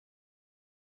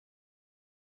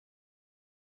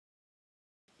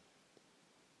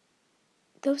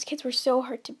Those kids were so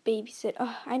hard to babysit.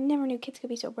 Oh, I never knew kids could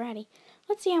be so bratty.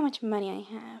 Let's see how much money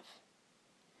I have.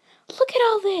 Look at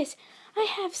all this! I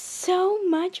have so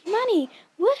much money!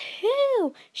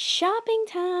 Woohoo! Shopping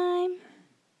time!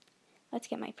 Let's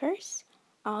get my purse.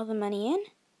 All the money in.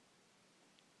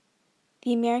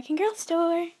 The American Girl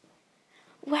store.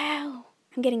 Wow!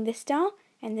 I'm getting this doll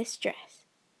and this dress.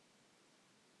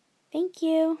 Thank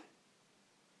you.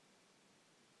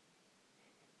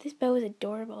 This bow is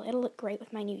adorable. It'll look great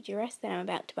with my new dress that I'm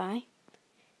about to buy.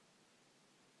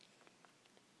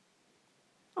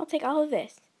 I'll take all of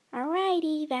this.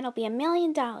 Alrighty, that'll be $1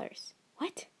 million.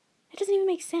 What? That doesn't even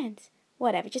make sense.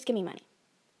 Whatever, just give me money.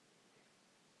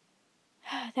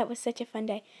 That was such a fun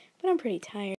day, but I'm pretty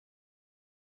tired.